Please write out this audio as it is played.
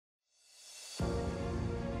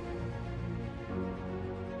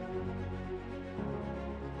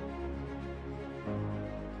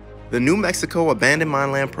The New Mexico Abandoned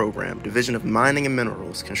Mine Land Program, Division of Mining and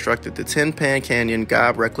Minerals, constructed the Tin Pan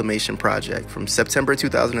Gob Reclamation Project from September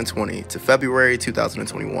 2020 to February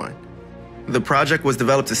 2021. The project was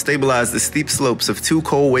developed to stabilize the steep slopes of two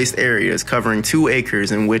coal waste areas covering 2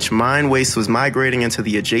 acres in which mine waste was migrating into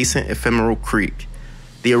the adjacent ephemeral creek.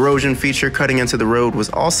 The erosion feature cutting into the road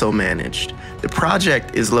was also managed. The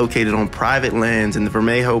project is located on private lands in the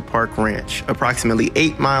Vermejo Park Ranch, approximately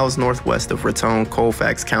 8 miles northwest of Raton,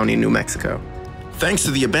 Colfax County, New Mexico. Thanks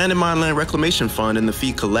to the Abandoned Mine Land Reclamation Fund and the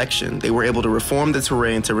fee collection, they were able to reform the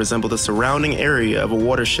terrain to resemble the surrounding area of a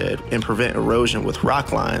watershed and prevent erosion with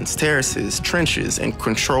rock lines, terraces, trenches, and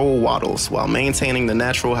control wattles while maintaining the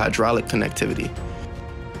natural hydraulic connectivity.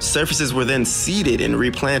 Surfaces were then seeded and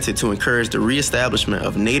replanted to encourage the reestablishment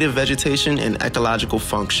of native vegetation and ecological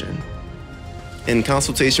function. In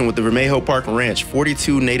consultation with the Vermejo Park Ranch,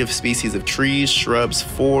 42 native species of trees, shrubs,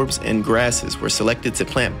 forbs, and grasses were selected to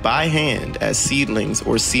plant by hand as seedlings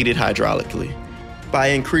or seeded hydraulically. By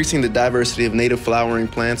increasing the diversity of native flowering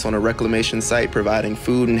plants on a reclamation site providing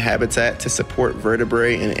food and habitat to support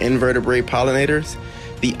vertebrate and invertebrate pollinators,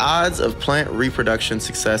 the odds of plant reproduction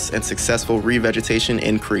success and successful revegetation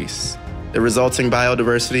increase. The resulting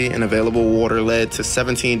biodiversity and available water led to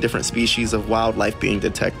 17 different species of wildlife being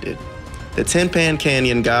detected. The Tin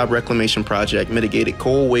Pan Gob Reclamation Project mitigated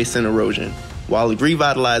coal waste and erosion while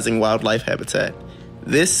revitalizing wildlife habitat.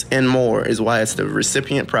 This and more is why it's the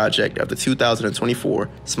recipient project of the 2024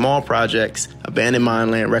 Small Projects Abandoned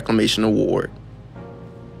Mine Land Reclamation Award.